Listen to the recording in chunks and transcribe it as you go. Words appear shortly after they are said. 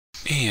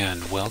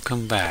And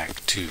welcome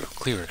back to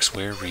Clerics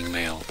Wear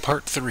Ringmail,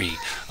 Part 3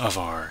 of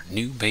our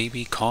new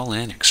baby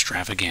call-in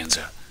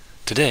extravaganza.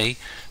 Today,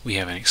 we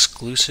have an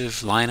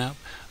exclusive lineup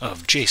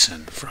of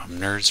Jason from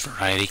Nerds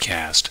Variety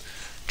Cast.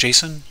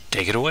 Jason,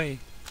 take it away.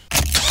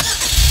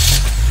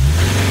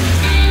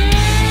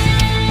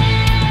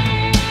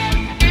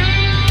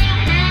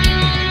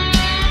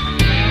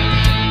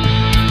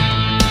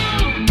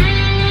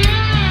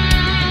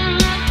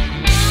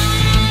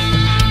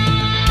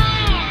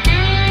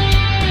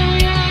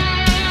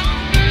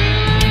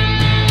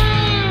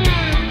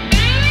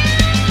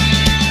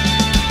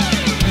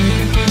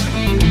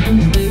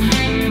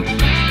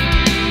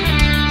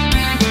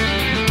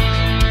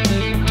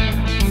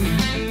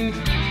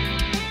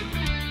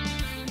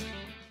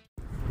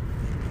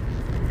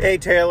 Hey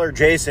Taylor,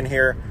 Jason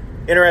here.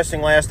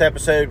 Interesting last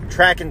episode.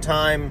 Tracking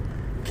time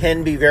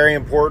can be very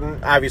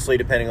important, obviously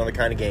depending on the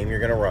kind of game you're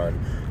going to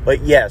run. But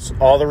yes,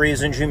 all the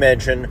reasons you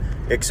mentioned,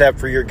 except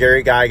for your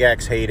Gary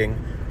Gygax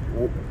hating,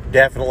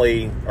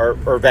 definitely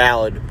are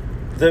valid.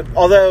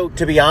 Although,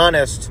 to be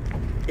honest,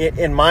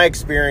 in my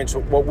experience,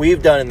 what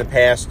we've done in the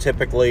past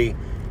typically,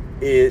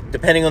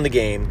 depending on the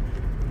game,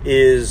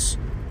 is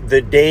the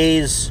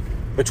days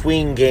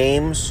between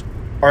games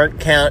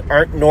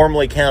aren't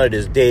normally counted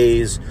as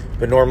days,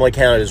 but normally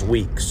counted as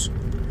weeks.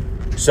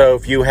 So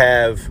if you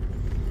have,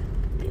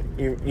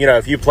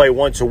 if you play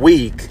once a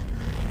week,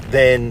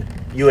 then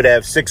you would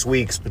have 6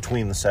 weeks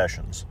between the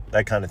sessions,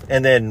 that kind of thing.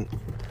 And then,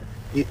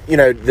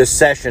 the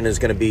session is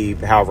going to be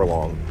however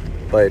long,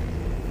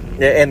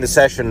 and the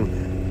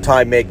session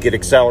time may get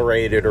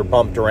accelerated or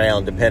bumped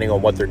around depending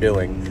on what they're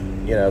doing.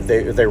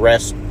 If they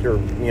rest or,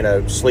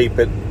 sleep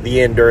at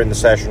the end during the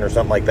session or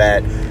something like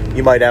that,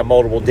 you might have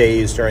multiple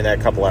days during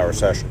that couple-hour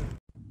session.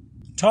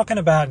 Talking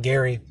about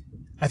Gary,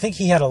 I think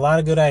he had a lot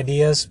of good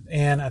ideas,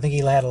 and I think he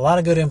had a lot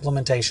of good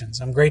implementations.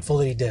 I'm grateful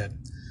that he did.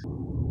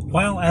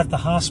 While at the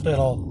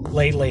hospital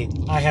lately,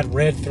 I had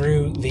read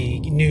through the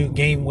new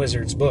Game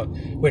Wizards book,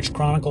 which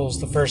chronicles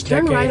the first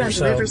Turn decade right or onto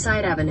so.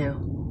 Riverside Avenue.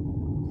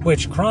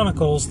 Which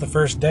chronicles the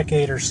first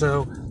decade or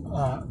so,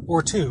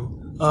 or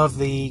two, of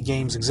the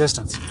game's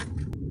existence.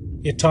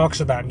 It talks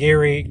about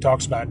Gary, it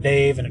talks about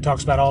Dave, and it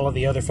talks about all of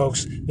the other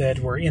folks that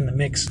were in the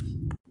mix.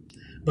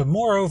 But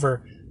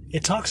moreover,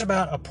 it talks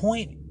about a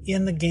point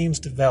in the game's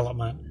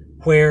development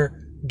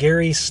where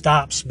Gary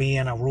stops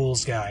being a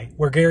rules guy,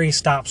 where Gary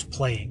stops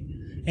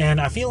playing. And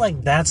I feel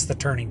like that's the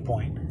turning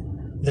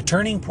point. The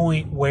turning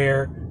point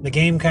where the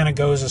game kind of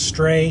goes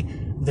astray,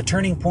 the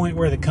turning point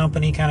where the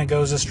company kind of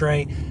goes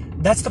astray.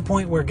 That's the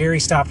point where Gary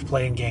stopped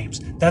playing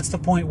games. That's the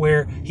point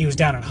where he was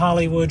down in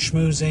Hollywood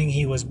schmoozing.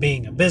 He was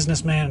being a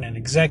businessman and an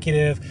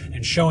executive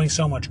and showing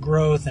so much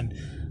growth and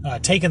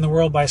taking the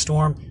world by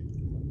storm,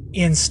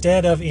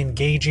 instead of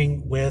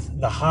engaging with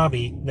the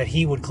hobby that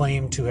he would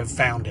claim to have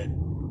founded.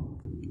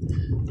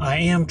 I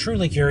am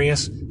truly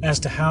curious as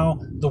to how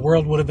the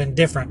world would have been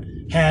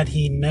different had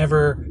he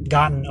never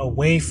gotten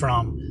away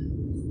from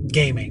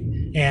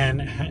gaming,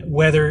 and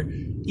whether,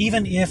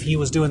 even if he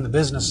was doing the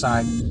business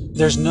side,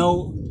 there's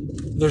no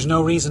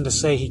reason to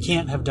say he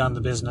can't have done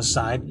the business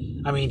side.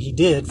 I mean, he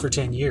did for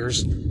 10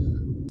 years.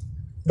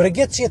 But it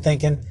gets you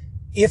thinking,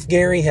 if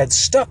Gary had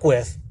stuck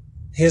with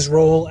his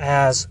role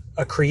as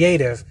a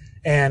creative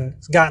and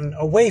gotten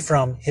away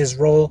from his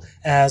role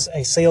as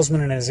a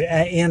salesman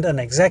and an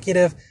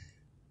executive,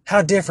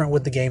 how different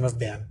would the game have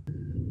been?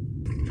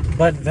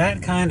 But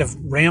that kind of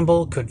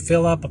ramble could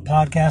fill up a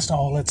podcast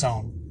all its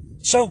own.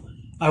 So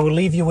I will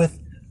leave you with,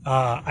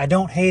 I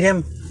don't hate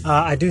him.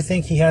 I do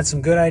think he had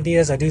some good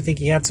ideas. I do think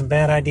he had some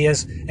bad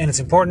ideas. And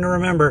it's important to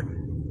remember,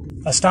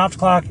 a stopped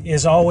clock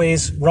is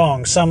always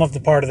wrong some of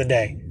the part of the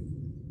day.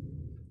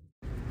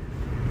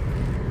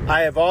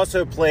 I have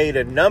also played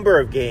a number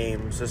of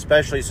games,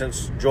 especially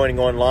since joining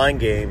online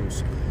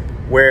games,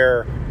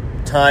 where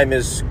time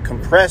is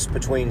compressed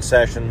between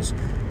sessions,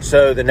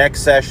 so the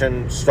next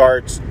session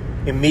starts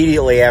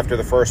immediately after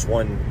the first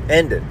one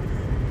ended.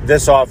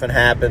 This often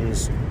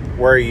happens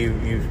where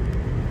you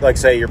like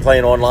say you're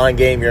playing an online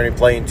game, you're only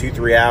playing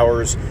 2-3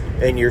 hours,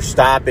 and you're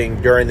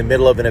stopping during the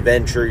middle of an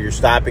adventure, you're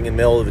stopping in the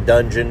middle of a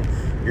dungeon,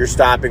 you're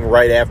stopping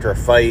right after a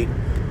fight.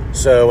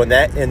 So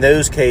in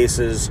those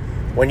cases,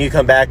 when you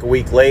come back a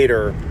week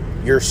later,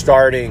 you're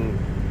starting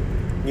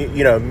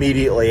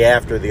immediately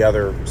after the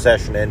other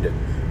session ended,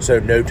 so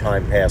no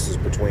time passes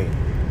between.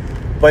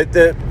 But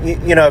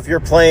if you're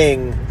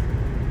playing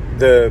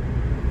the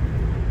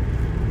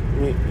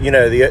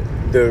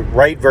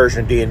right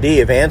version of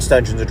D&D, Advanced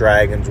Dungeons &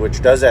 Dragons,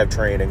 which does have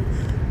training,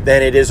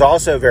 then it is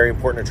also very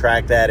important to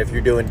track that if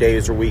you're doing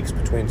days or weeks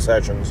between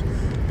sessions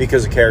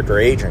because of character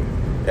aging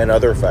and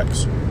other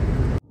effects.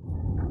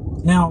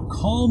 Now,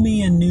 call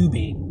me a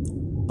newbie,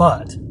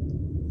 but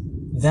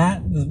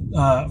that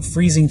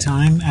freezing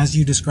time, as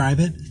you describe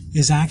it,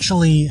 is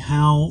actually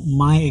how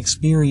my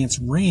experience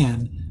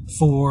ran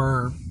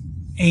for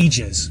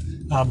ages.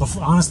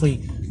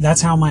 Honestly,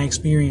 that's how my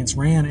experience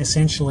ran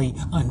essentially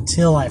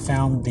until I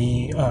found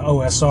the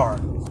OSR.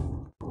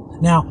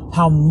 Now,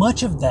 how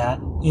much of that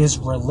is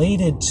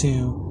related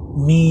to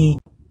me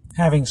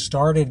having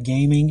started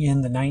gaming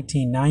in the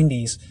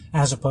 1990s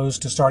as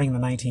opposed to starting in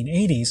the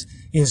 1980s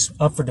is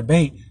up for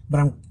debate, but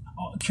I'm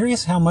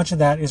curious how much of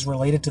that is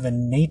related to the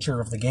nature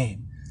of the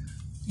game.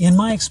 In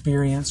my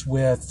experience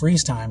with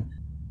freeze time,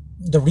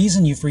 the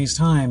reason you freeze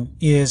time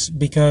is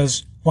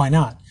because, why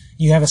not?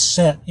 You have a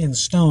set in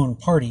stone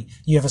party.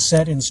 You have a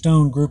set in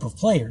stone group of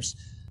players.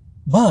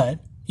 But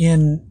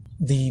in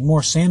the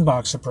more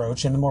sandbox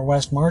approach and the more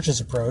West Marches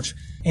approach,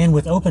 and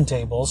with open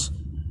tables,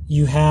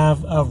 you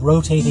have a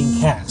rotating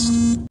cast.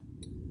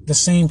 The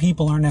same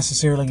people aren't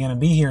necessarily going to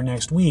be here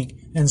next week,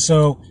 and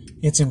so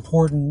it's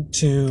important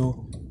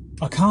to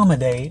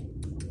accommodate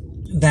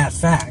that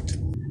fact.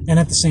 And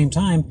at the same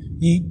time,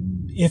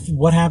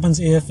 what happens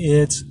if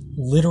it's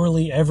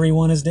literally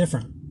everyone is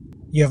different?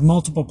 You have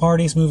multiple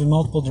parties moving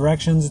multiple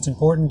directions. It's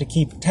important to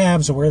keep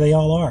tabs of where they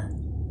all are.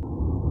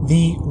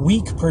 The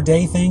week per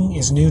day thing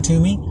is new to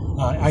me.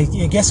 I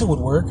guess it would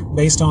work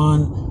based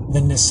on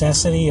the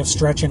necessity of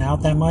stretching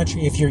out that much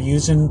if you're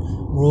using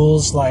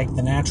rules like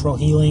the natural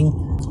healing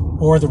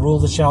or the rule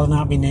that shall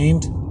not be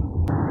named.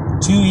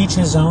 To each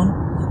his own.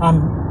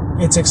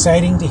 It's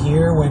exciting to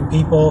hear when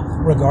people,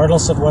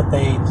 regardless of what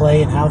they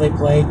play and how they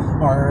play,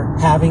 are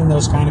having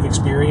those kind of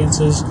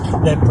experiences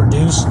that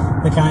produce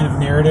the kind of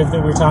narrative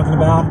that we're talking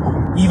about,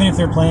 even if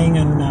they're playing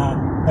an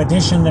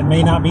edition that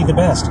may not be the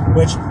best,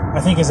 which I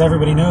think, as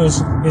everybody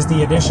knows, is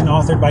the edition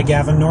authored by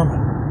Gavin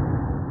Norman.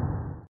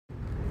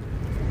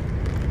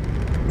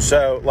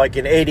 So, like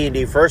in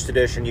AD&D First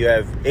Edition, you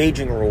have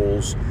aging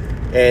rules,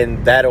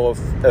 and that'll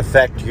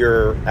affect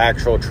your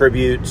actual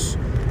attributes,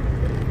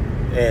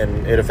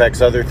 and it affects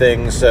other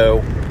things,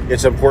 so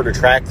it's important to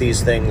track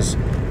these things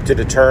to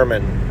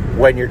determine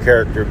when your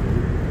character,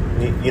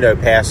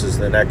 passes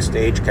the next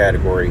age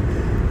category.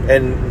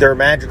 And there are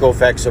magical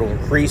effects that will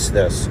increase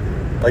this.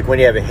 Like when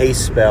you have a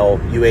haste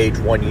spell, you age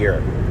 1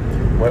 year.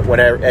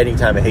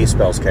 Anytime a haste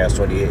spell is cast,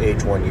 when you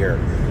age 1 year.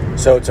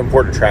 So it's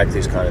important to track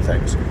these kind of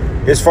things.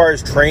 As far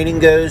as training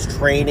goes,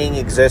 training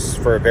exists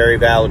for a very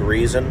valid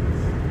reason,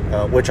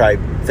 which I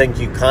think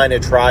you kind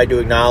of tried to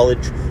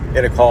acknowledge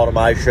in a call to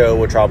my show,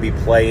 which I'll be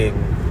playing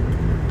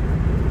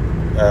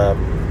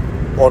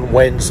on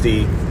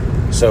Wednesday.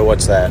 So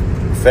what's that?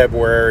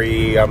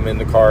 February, I'm in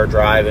the car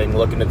driving,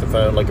 looking at the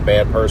phone like a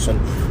bad person.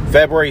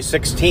 February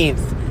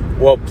 16th,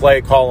 we'll play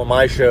a call on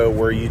my show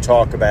where you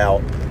talk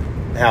about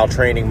how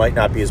training might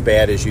not be as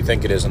bad as you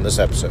think it is in this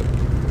episode.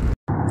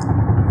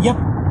 Yep.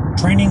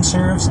 Training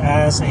serves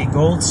as a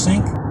gold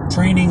sink.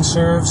 Training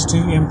serves to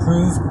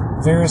improve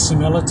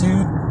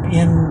verisimilitude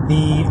in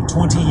the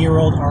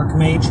 20-year-old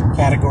Archmage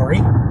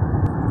category,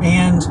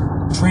 and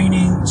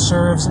training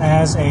serves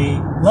as a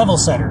level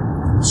setter.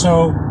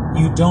 So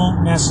you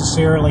don't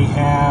necessarily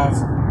have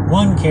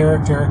one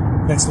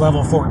character that's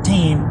level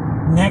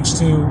 14 next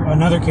to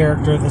another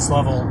character that's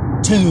level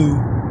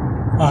 2.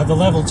 The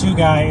level 2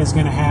 guy is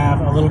going to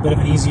have a little bit of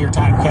an easier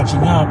time catching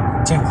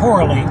up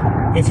temporally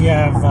if you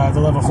have the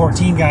level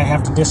 14 guy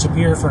have to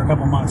disappear for a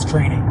couple months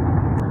training.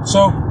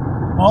 So,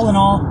 all in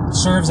all,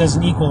 serves as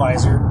an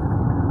equalizer.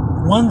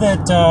 One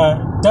that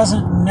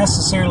doesn't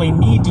necessarily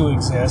need to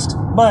exist,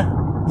 but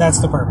that's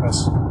the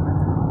purpose.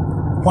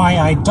 Why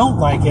I don't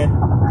like it,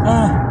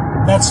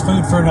 that's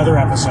food for another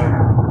episode.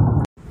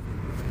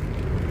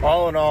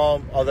 All in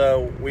all,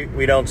 although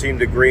we don't seem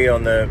to agree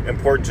on the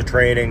importance of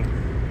training,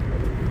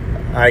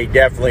 I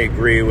definitely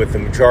agree with the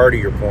majority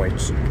of your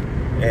points.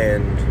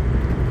 And,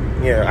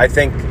 I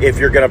think if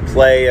you're going to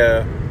play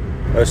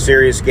a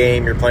serious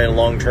game, you're playing a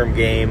long-term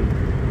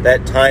game,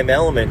 that time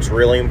element's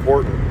really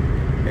important.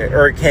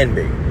 Or it can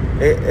be.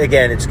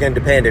 Again, it's going to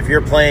depend. If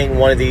you're playing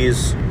one of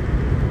these,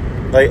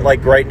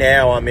 like right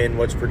now, I'm in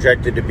what's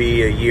projected to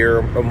be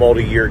a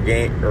multi-year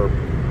game, or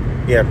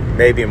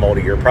maybe a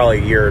multi-year, probably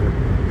a year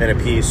and a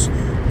piece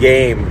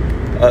game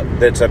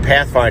that's a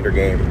Pathfinder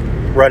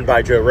game run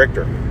by Joe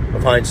Richter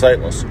of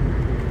Hindsightless.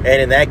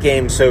 And in that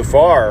game so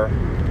far,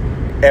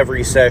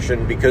 every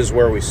session, because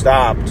where we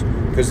stopped,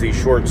 because these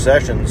short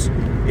sessions,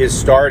 is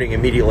starting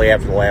immediately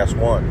after the last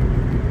one.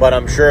 But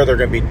I'm sure they're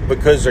going to be,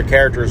 because their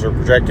characters are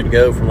projected to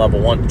go from level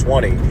 1 to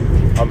 20,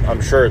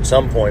 I'm sure at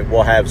some point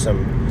we'll have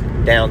some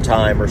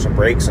downtime or some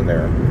breaks in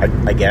there,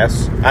 I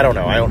guess. I don't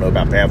know. I don't know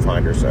about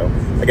Pathfinder, so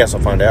I guess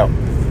I'll find out.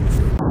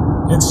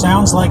 It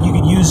sounds like you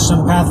could use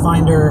some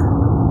Pathfinder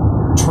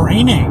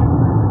training.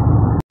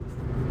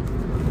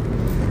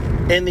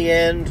 In the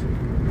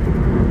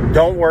end,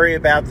 don't worry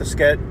about the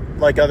schedule.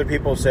 Like other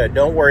people said,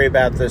 don't worry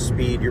about the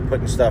speed you're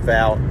putting stuff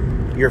out.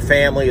 Your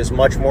family is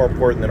much more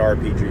important than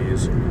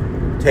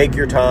RPGs. Take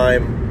your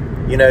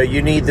time.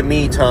 You need the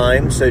me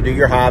time, so do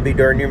your hobby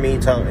during your me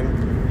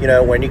time,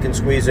 when you can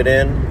squeeze it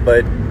in.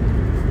 But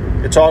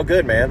it's all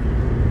good,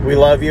 man. We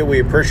love you. We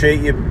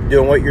appreciate you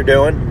doing what you're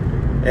doing.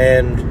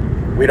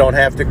 And we don't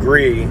have to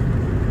agree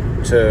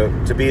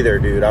to be there,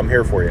 dude. I'm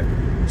here for you.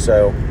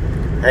 So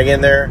hang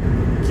in there.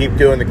 Keep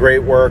doing the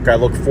great work. I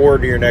look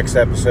forward to your next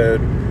episode,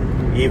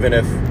 even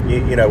if,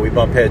 we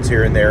bump heads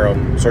here and there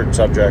on certain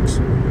subjects.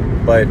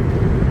 But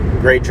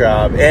great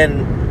job.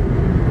 And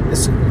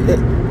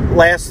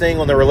last thing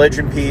on the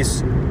religion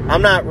piece,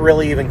 I'm not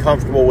really even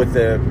comfortable with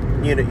the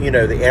the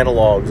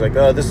analogs, like,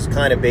 oh, this is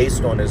kind of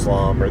based on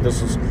Islam, or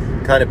this is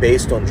kind of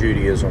based on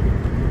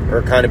Judaism,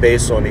 or kind of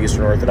based on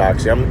Eastern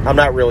Orthodoxy. I'm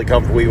not really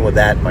comfortable even with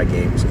that in my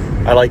games.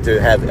 I like to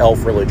have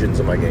elf religions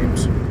in my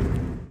games.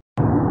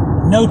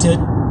 Noted,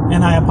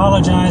 and I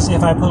apologize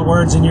if I put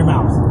words in your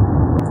mouth.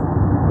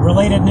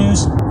 Related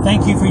news,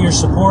 thank you for your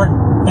support.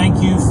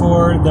 Thank you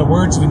for the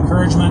words of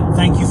encouragement.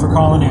 Thank you for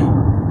calling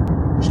in.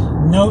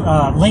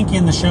 Link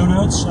in the show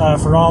notes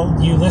for all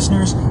you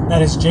listeners.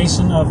 That is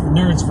Jason of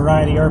Nerds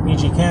Variety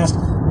RPG Cast,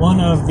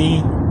 one of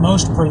the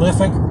most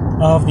prolific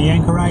of the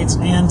anchorites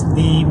and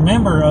the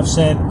member of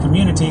said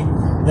community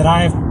that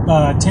I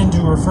tend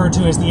to refer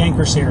to as the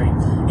Anchor Series,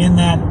 in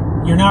that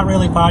you're not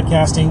really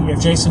podcasting if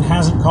Jason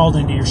hasn't called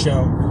into your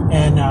show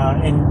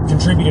and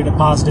contributed a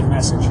positive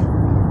message.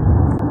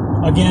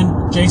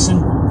 Again,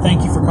 Jason,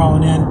 thank you for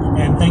calling in,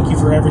 and thank you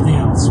for everything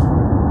else.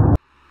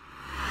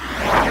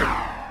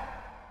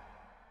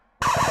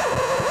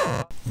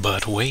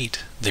 But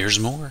wait, there's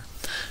more.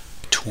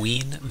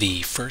 Between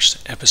the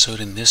first episode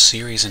in this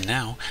series and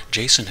now,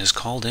 Jason has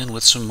called in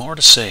with some more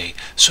to say.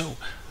 So,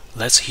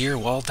 let's hear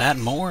all that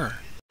more.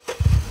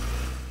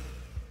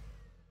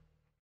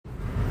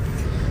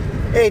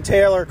 Hey,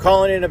 Taylor,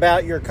 calling in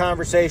about your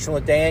conversation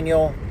with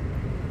Daniel.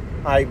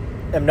 I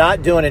am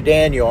not doing a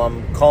Daniel.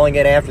 I'm calling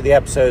in after the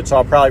episode, so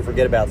I'll probably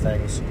forget about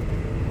things.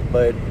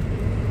 But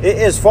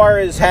as far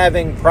as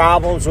having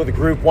problems with a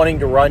group wanting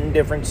to run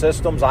different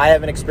systems, I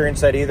haven't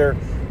experienced that either.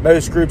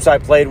 Most groups I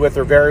played with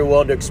are very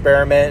willing to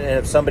experiment, and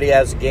if somebody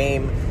has a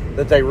game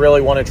that they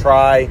really want to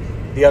try,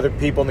 the other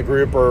people in the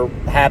group are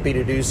happy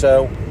to do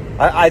so.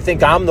 I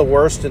think I'm the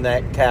worst in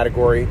that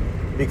category,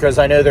 because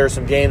I know there are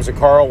some games that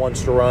Carl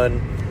wants to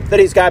run that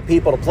he's got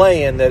people to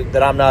play in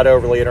that I'm not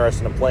overly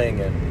interested in playing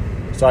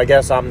in. So I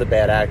guess I'm the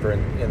bad actor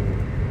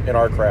in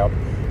our crowd.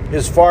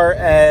 As far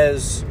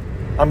as,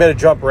 I'm going to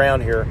jump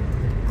around here,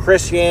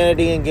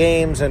 Christianity in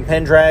games and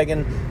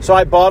Pendragon. So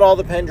I bought all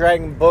the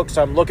Pendragon books.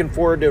 I'm looking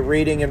forward to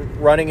reading and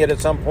running it at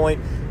some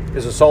point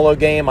as a solo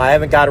game. I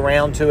haven't got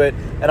around to it,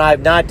 and I have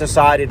not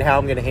decided how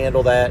I'm going to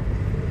handle that,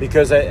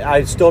 because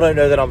I still don't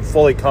know that I'm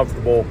fully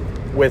comfortable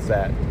with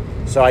that.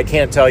 So I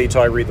can't tell you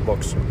till I read the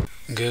books.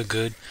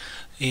 Good.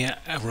 Yeah,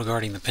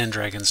 regarding the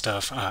Pendragon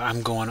stuff,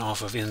 I'm going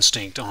off of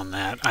instinct on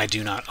that. I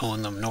do not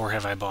own them, nor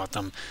have I bought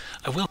them.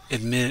 I will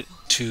admit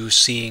to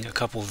seeing a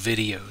couple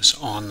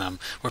videos on them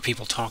where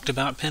people talked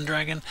about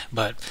Pendragon,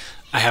 but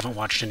I haven't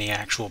watched any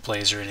actual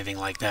plays or anything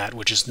like that,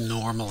 which is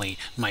normally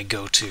my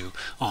go-to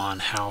on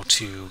how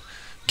to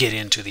get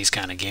into these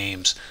kind of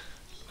games.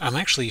 I'm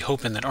actually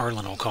hoping that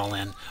Arlen will call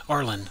in.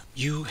 Arlen,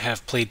 you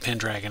have played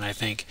Pendragon, I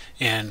think,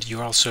 and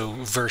you're also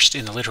versed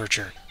in the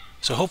literature.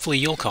 So hopefully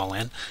you'll call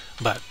in.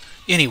 But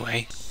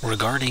anyway,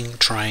 regarding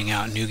trying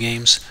out new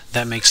games,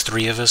 that makes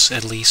 3 of us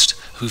at least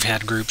who've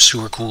had groups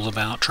who are cool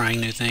about trying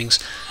new things.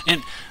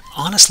 And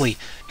honestly,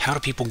 how do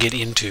people get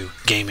into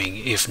gaming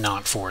if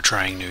not for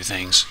trying new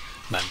things?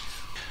 But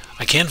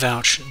I can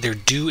vouch there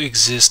do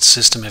exist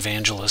system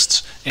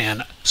evangelists,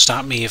 and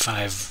stop me if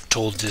I've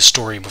told this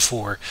story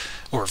before,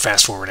 or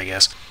fast forward I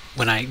guess.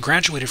 When I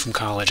graduated from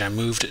college, I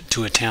moved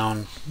to a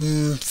town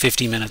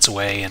 50 minutes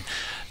away, and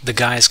the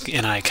guys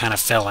and I kind of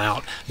fell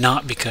out,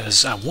 not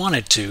because I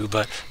wanted to,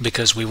 but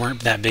because we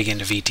weren't that big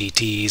into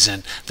VTTs,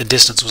 and the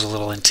distance was a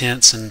little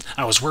intense, and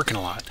I was working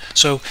a lot.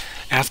 So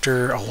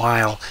after a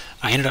while,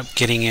 I ended up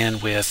getting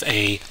in with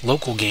a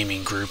local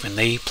gaming group, and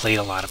they played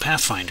a lot of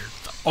Pathfinder.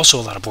 Also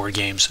a lot of board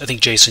games. I think,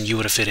 Jason, you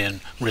would have fit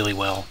in really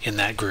well in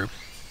that group.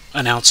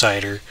 An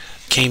outsider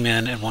came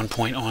in at one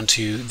point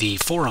onto the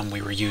forum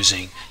we were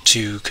using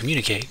to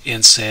communicate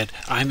and said,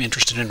 I'm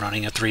interested in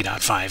running a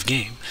 3.5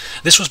 game.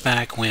 This was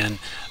back when,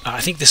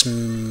 I think this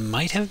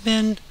might have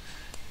been,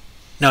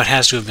 no, it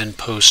has to have been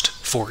post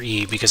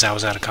 4E, because I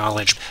was out of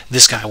college.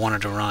 This guy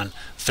wanted to run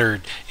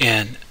 3rd,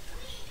 and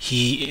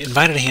he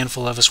invited a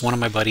handful of us. One of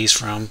my buddies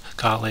from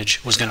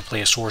college was going to play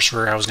a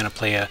sorcerer. I was going to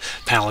play a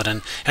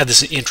paladin. Had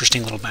this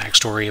interesting little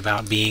backstory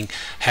about being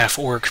half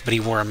orc, but he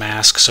wore a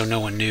mask, so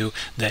no one knew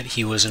that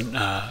he was an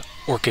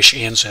orcish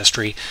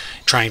ancestry,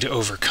 trying to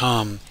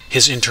overcome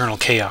his internal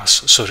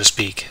chaos, so to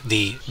speak,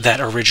 that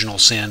original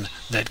sin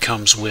that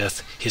comes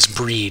with his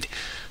breed.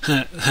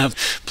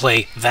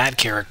 Play that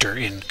character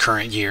in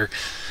current year.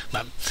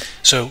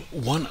 So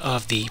one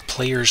of the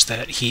players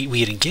that we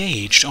had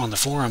engaged on the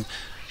forum,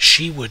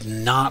 she would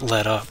not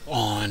let up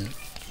on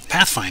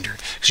Pathfinder.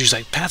 She was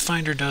like,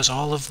 Pathfinder does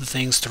all of the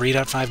things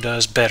 3.5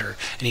 does better.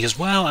 And he goes,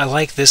 well, I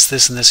like this,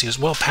 this, and this. He goes,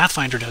 well,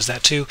 Pathfinder does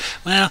that too.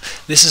 Well,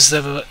 this is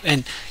the...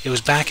 And it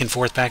was back and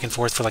forth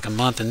for like a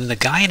month. And then the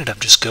guy ended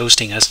up just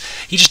ghosting us.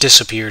 He just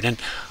disappeared. And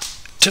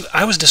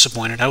I was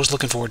disappointed. I was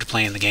looking forward to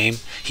playing the game.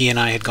 He and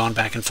I had gone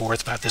back and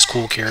forth about this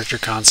cool character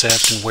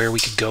concept and where we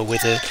could go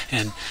with it.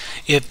 And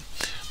it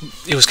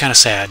was kind of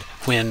sad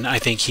when I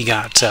think he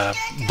got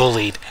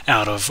bullied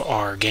out of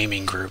our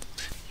gaming group.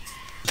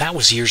 that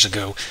was years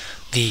ago.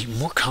 The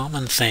more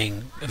common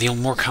time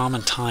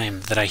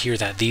that I hear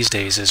that these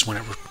days is when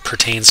it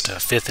pertains to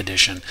 5th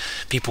edition.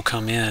 People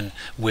come in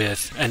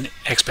with an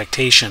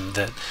expectation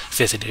that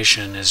 5th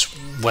edition is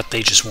what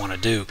they just want to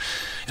do.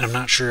 And I'm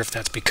not sure if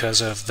that's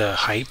because of the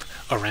hype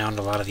around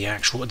a lot of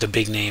the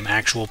big name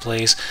actual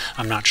plays.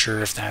 I'm not sure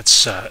if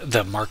that's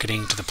the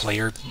marketing to the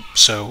player.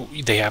 So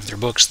they have their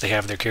books, they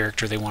have their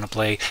character they want to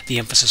play. The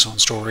emphasis on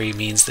story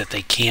means that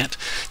they can't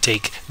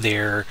take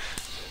their...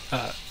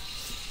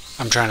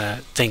 I'm trying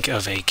to think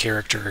of a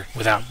character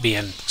without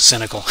being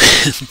cynical.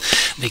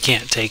 They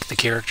can't take the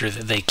character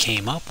that they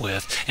came up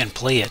with and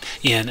play it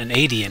in an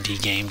AD&D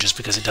game just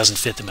because it doesn't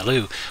fit the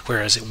milieu,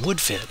 whereas it would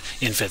fit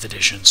in 5th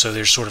edition. So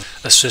there's sort of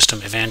a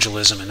system,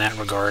 evangelism in that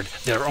regard.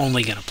 They're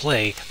only going to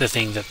play the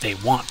thing that they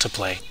want to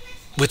play.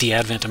 With the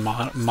advent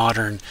of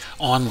modern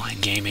online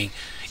gaming,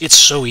 it's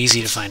so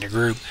easy to find a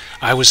group.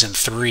 I was in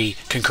 3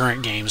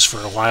 concurrent games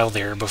for a while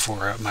there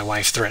before my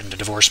wife threatened to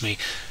divorce me.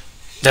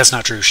 That's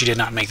not true. She did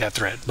not make that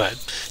threat, but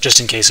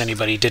just in case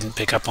anybody didn't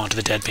pick up onto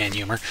the deadpan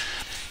humor.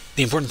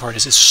 The important part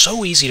is it's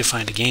so easy to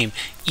find a game,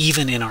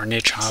 even in our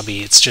niche hobby.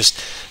 It's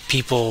just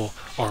people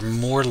are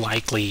more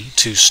likely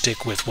to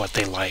stick with what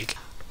they like.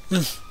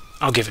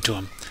 I'll give it to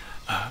them.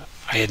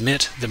 I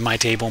admit that my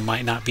table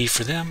might not be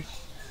for them.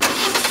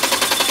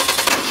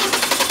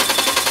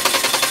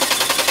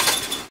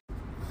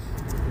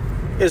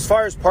 As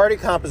far as party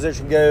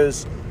composition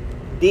goes,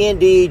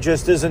 D&D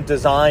just isn't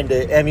designed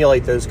to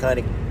emulate those kind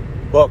of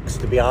books,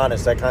 to be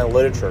honest, that kind of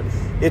literature.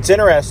 It's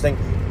interesting.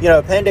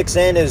 Appendix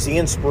N is the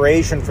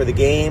inspiration for the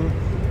game,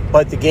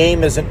 but the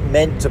game isn't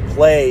meant to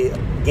play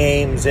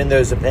games in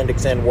those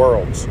Appendix N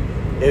worlds,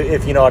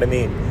 if you know what I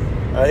mean.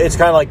 It's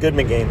kind of like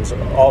Goodman games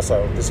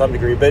also, to some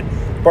degree, but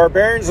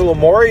Barbarians of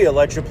Lemuria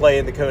let you play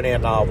in the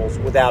Conan novels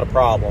without a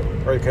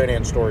problem, or the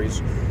Conan stories.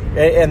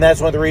 And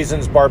that's one of the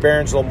reasons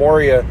Barbarians of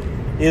Lemuria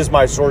is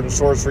my sword and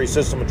sorcery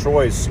system of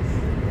choice,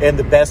 and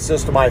the best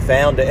system I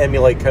found to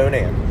emulate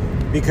Conan.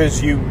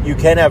 Because you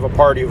can have a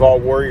party of all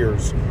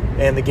warriors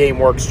and the game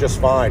works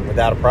just fine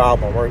without a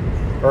problem,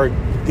 or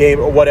game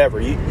or whatever.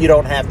 You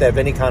don't have to have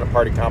any kind of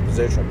party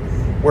composition.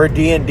 Where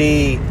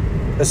D&D,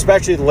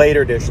 especially the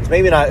later editions,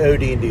 maybe not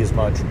OD&D as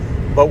much,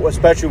 but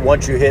especially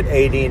once you hit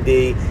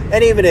AD&D,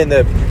 and even in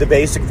the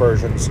basic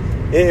versions,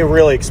 it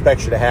really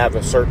expects you to have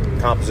a certain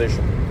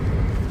composition.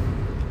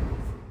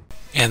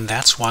 And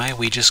that's why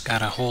we just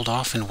gotta hold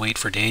off and wait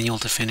for Daniel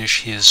to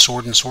finish his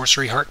Sword and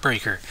Sorcery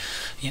Heartbreaker.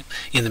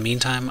 In the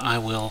meantime, I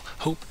will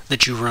hope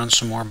that you run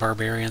some more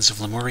Barbarians of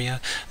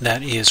Lemuria.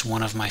 That is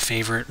one of my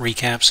favorite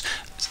recaps.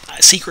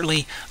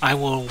 Secretly, I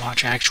will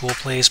watch actual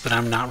plays, but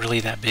I'm not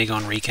really that big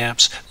on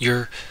recaps.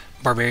 Your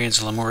Barbarians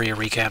of Lemuria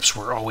recaps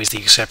were always the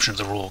exception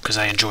to the rule, because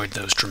I enjoyed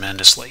those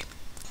tremendously.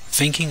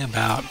 Thinking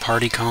about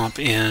party comp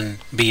in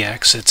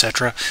BX,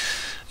 etc.,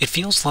 it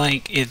feels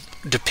like it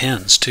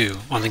depends,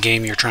 too, on the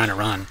game you're trying to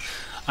run.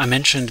 I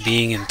mentioned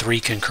being in 3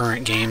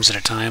 concurrent games at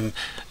a time.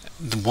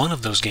 One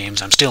of those games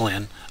I'm still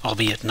in,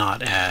 albeit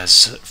not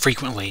as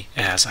frequently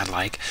as I'd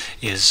like,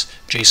 is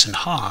Jason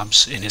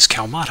Hobbs in his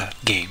Kalmata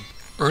game.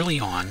 Early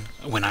on,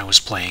 when I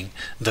was playing,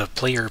 the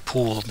player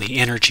pool, the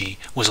energy,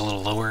 was a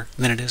little lower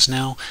than it is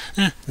now.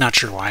 Not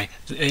sure why.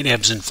 It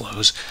ebbs and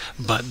flows.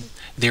 But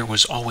there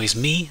was always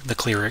me, the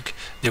cleric.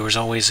 There was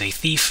always a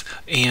thief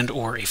and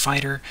or a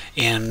fighter,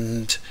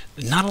 and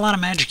not a lot of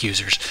magic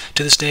users.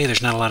 To this day,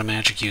 there's not a lot of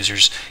magic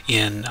users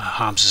in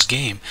Hobbs's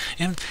game.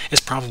 And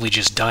it's probably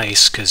just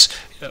dice, because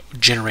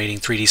generating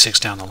 3d6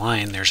 down the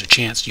line, there's a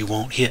chance you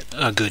won't hit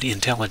a good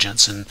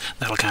intelligence, and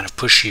that'll kind of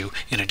push you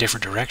in a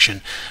different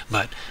direction.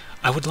 But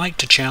I would like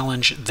to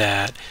challenge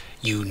that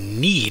you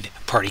need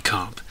party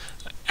comp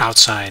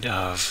outside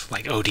of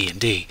like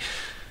OD&D.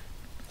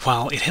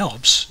 While it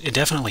helps, it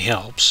definitely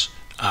helps,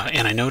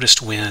 and I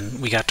noticed when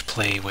we got to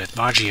play with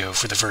Baggio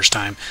for the first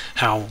time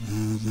how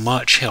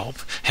much help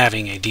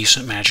having a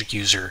decent magic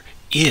user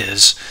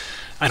is.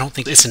 I don't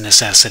think it's a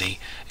necessity,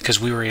 because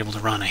we were able to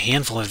run a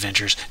handful of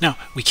adventures. Now,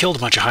 we killed a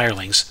bunch of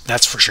hirelings,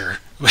 that's for sure.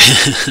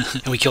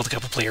 And we killed a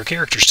couple player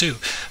characters too,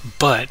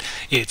 but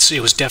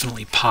it was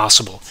definitely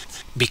possible.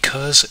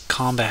 Because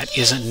combat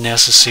isn't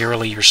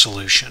necessarily your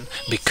solution,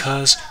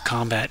 because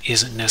combat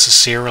isn't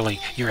necessarily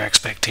your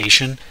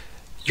expectation,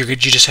 you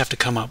just have to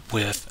come up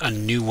with a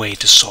new way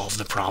to solve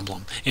the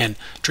problem. And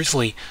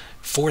truthfully,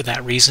 for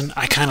that reason,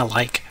 I kind of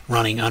like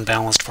running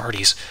unbalanced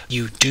parties.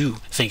 You do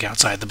think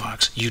outside the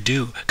box. You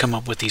do come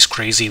up with these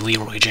crazy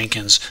Leroy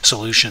Jenkins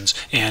solutions.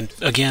 And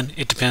again,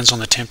 it depends on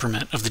the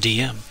temperament of the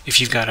DM.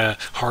 If you've got a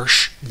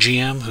harsh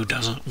GM who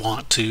doesn't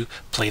want to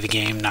play the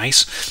game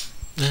nice,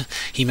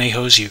 he may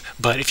hose you.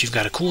 But if you've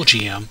got a cool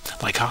GM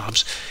like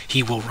Hobbs,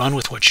 he will run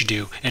with what you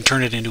do and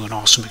turn it into an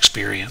awesome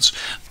experience,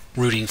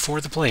 rooting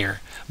for the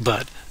player,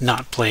 but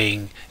not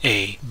playing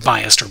a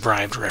biased or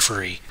bribed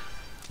referee.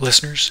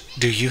 Listeners,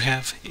 do you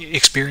have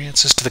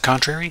experiences to the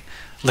contrary?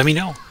 Let me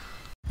know.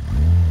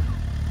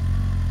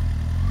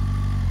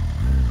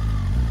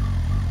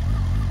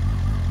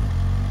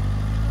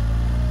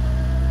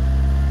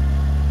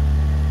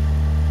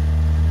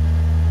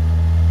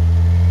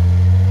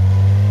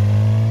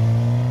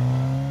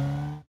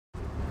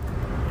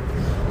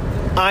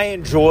 I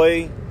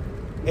enjoy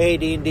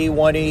AD&D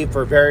 1E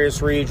for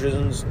various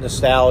reasons,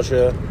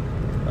 nostalgia.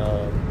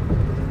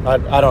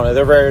 I don't know,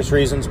 there are various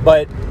reasons,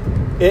 but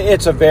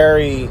it's a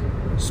very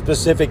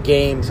specific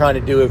game trying to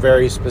do a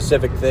very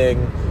specific thing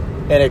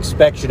and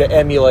expects you to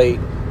emulate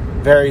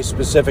very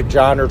specific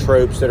genre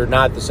tropes that are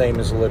not the same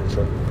as the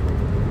literature.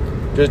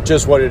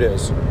 Just what it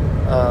is.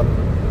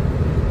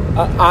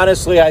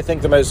 Honestly, I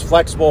think the most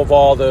flexible of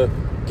all the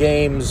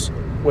games,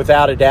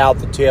 without a doubt,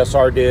 that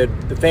TSR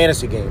did, the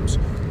fantasy games,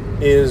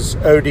 is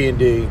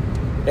OD&D.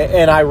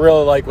 And I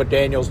really like what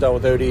Daniel's done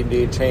with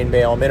OD&D and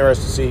Chainmail. I'm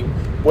interested to see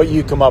what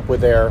you come up with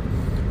there.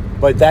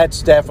 But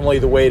that's definitely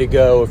the way to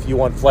go if you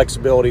want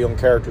flexibility on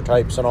character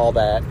types and all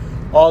that.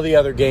 All the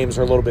other games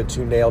are a little bit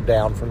too nailed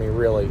down for me,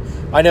 really.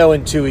 I know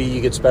in 2E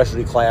you get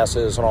specialty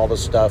classes and all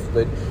this stuff,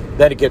 but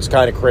then it gets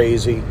kind of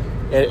crazy.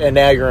 And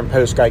now you're in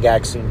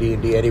post-Gygaxian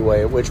D&D anyway,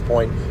 at which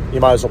point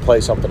you might as well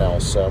play something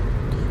else. So,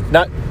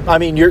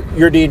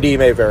 your D&D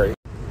may vary.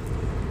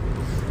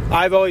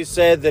 I've always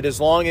said that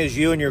as long as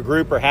you and your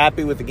group are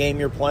happy with the game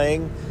you're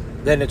playing,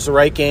 then it's the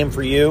right game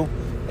for you.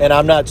 And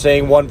I'm not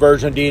saying one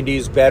version of D&D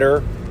is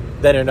better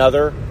than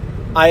another.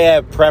 I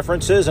have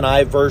preferences, and I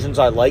have versions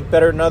I like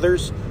better than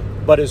others.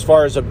 But as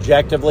far as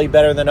objectively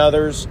better than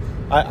others,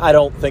 I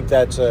don't think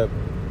that's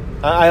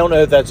I don't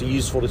know if that's a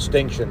useful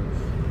distinction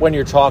when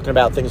you're talking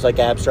about things like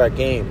abstract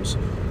games.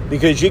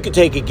 Because you could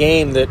take a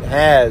game that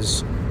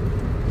has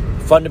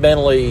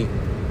fundamentally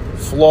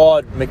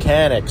flawed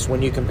mechanics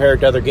when you compare it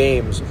to other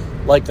games,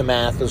 like the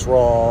math is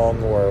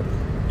wrong, or,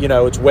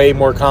 it's way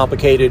more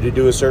complicated to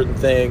do a certain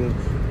thing.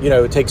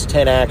 It takes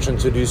 10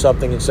 actions to do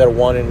something instead of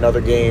 1 in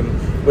another game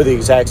with the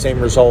exact same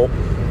result.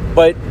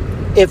 But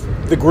if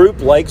the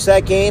group likes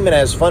that game and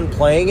has fun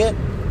playing it,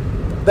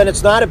 then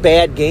it's not a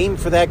bad game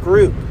for that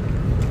group.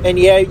 And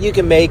yeah, you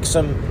can make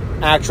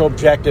some actual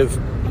objective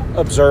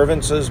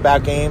observances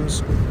about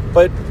games,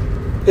 but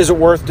is it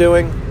worth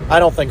doing? I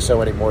don't think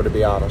so anymore, to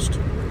be honest.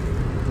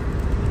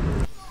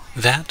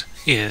 That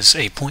is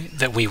a point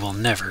that we will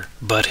never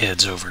butt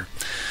heads over.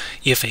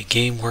 If a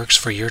game works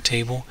for your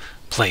table,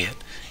 play it.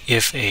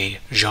 If a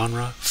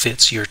genre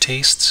fits your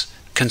tastes,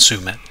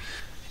 consume it.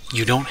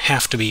 You don't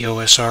have to be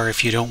OSR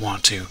if you don't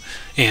want to.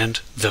 And,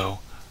 though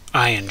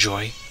I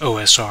enjoy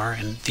OSR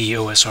and the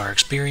OSR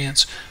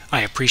experience,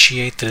 I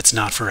appreciate that it's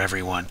not for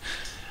everyone.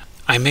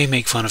 I may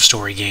make fun of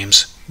story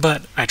games,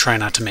 but I try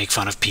not to make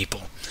fun of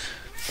people.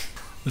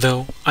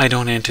 Though I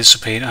don't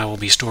anticipate I will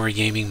be story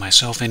gaming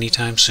myself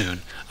anytime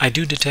soon, I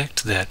do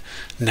detect that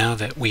now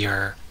that we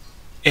are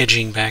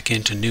edging back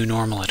into new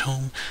normal at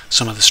home,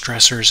 some of the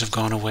stressors have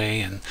gone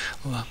away, and,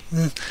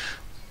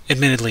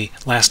 admittedly,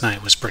 last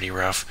night was pretty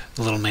rough.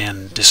 The little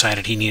man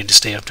decided he needed to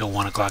stay up till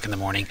 1 o'clock in the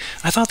morning.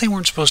 I thought they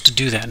weren't supposed to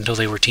do that until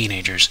they were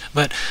teenagers,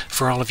 but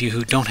for all of you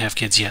who don't have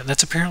kids yet,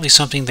 that's apparently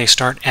something they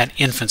start at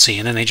infancy,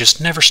 and then they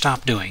just never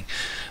stop doing.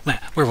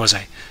 Where was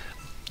I?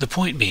 The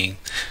point being,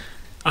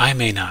 I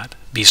may not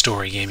be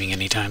story gaming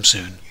anytime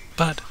soon,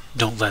 but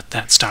don't let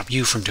that stop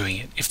you from doing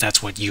it if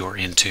that's what you're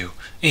into.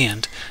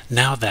 And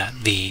now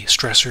that the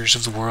stressors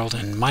of the world,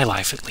 and my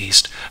life at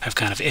least, have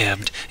kind of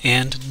ebbed,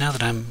 and now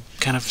that I'm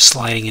kind of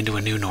sliding into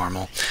a new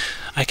normal,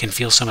 I can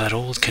feel some of that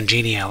old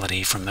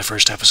congeniality from the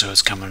first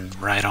episodes coming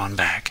right on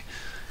back.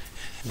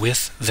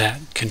 With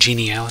that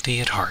congeniality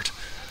at heart,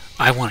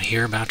 I want to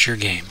hear about your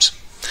games.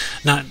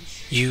 Not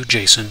you,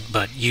 Jason,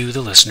 but you,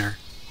 the listener,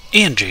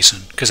 and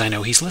Jason, because I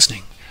know he's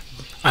listening.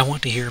 I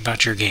want to hear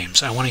about your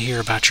games. I want to hear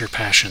about your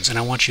passions, and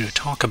I want you to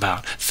talk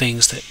about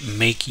things that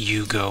make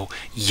you go,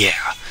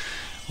 yeah.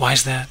 Why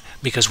is that?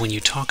 Because when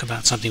you talk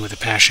about something with a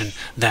passion,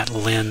 that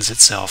lends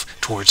itself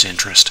towards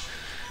interest.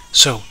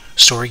 So,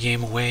 story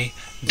game away,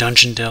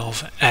 dungeon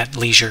delve at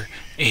leisure,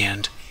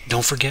 and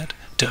don't forget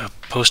to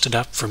post it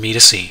up for me to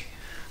see.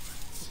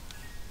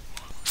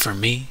 For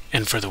me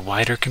and for the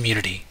wider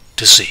community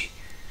to see.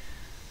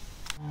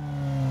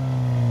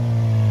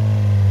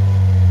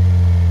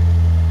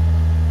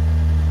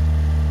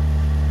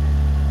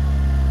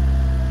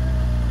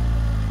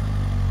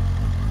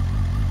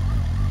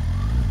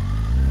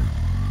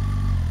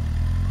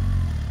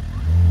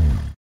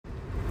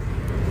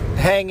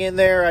 Hang in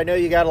there. I know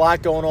you got a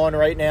lot going on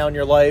right now in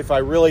your life. I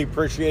really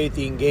appreciate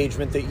the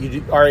engagement that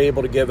you are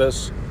able to give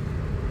us.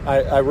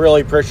 I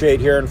really appreciate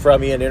hearing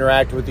from you and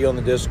interacting with you on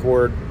the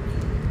Discord.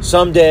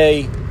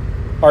 Someday,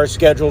 our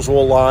schedules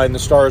will align, the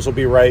stars will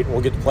be right, and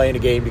we'll get to playing a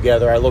game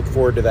together. I look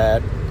forward to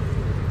that.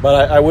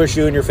 But I wish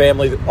you and your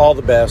family all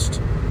the best,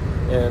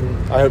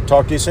 and I hope to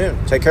talk to you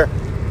soon. Take care.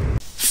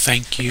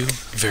 Thank you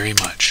very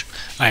much.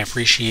 I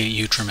appreciate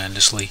you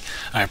tremendously.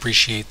 I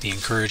appreciate the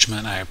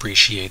encouragement. I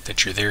appreciate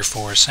that you're there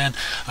for us, and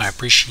I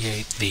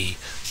appreciate the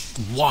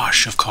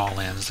wash of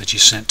call-ins that you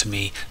sent to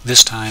me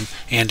this time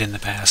and in the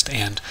past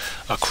and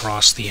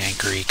across the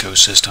Anchor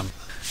ecosystem.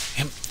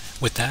 And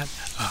with that,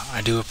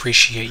 I do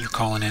appreciate your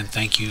calling in.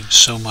 Thank you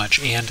so much,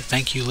 and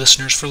thank you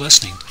listeners for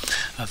listening.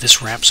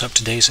 This wraps up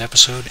today's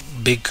episode.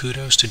 Big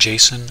kudos to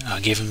Jason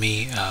giving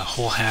me a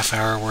whole half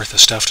hour worth of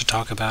stuff to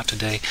talk about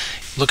today.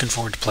 Looking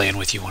forward to playing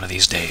with you one of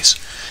these days.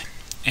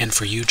 and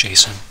for you,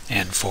 Jason,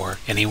 and for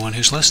anyone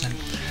who's listening.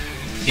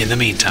 In the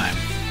meantime,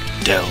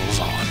 delve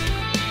on.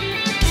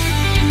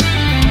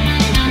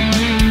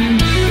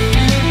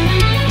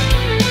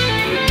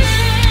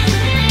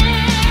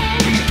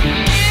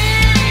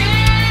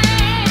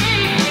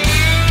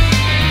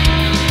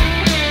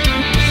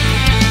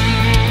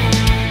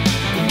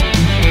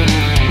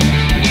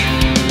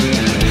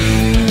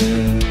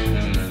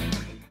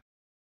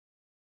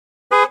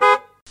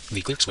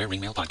 The Clerics Wear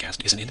Ringmail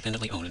podcast is an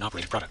independently owned and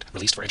operated product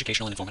released for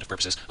educational and informative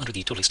purposes under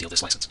the Totally Steal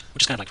This license,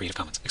 which is kind of like Creative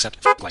Commons,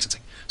 except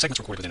licensing. Segments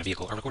recorded within a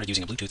vehicle are recorded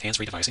using a Bluetooth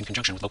hands-free device in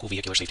conjunction with local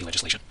vehicular safety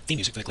legislation. Theme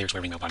music for the Clerics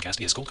Wear Ringmail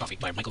podcast is Cold Coffee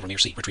by Michael Ramir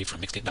C., retrieved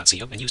from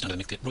Mixkit.co and used under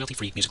the Mixkit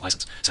royalty-free music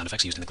license. Sound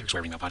effects used in the Clerics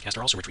Wear Ringmail podcast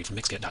are also retrieved from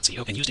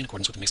Mixkit.co and used in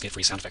accordance with the Mixkit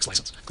free sound effects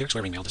license. Clerics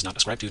Wear Ringmail does not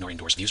ascribe to nor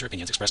endorse views or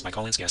opinions expressed by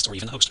call-ins, guests, or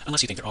even the host,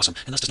 unless you think they're awesome,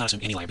 and thus does not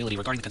assume any liability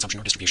regarding the consumption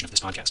or distribution of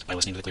this podcast. By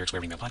listening to the Clerics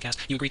Wear Ringmail podcast,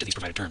 you agree to these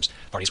provided terms.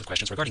 Parties with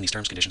questions regarding these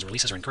terms, conditions, or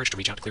releases are encouraged to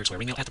reach out to Clerics Wear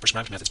Ringmail at the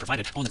prescribed methods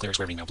provided on the Clerics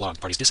Wear Ringmail blog.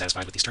 Parties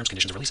dissatisfied with these terms,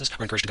 conditions, or releases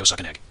are encouraged to go suck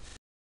an egg.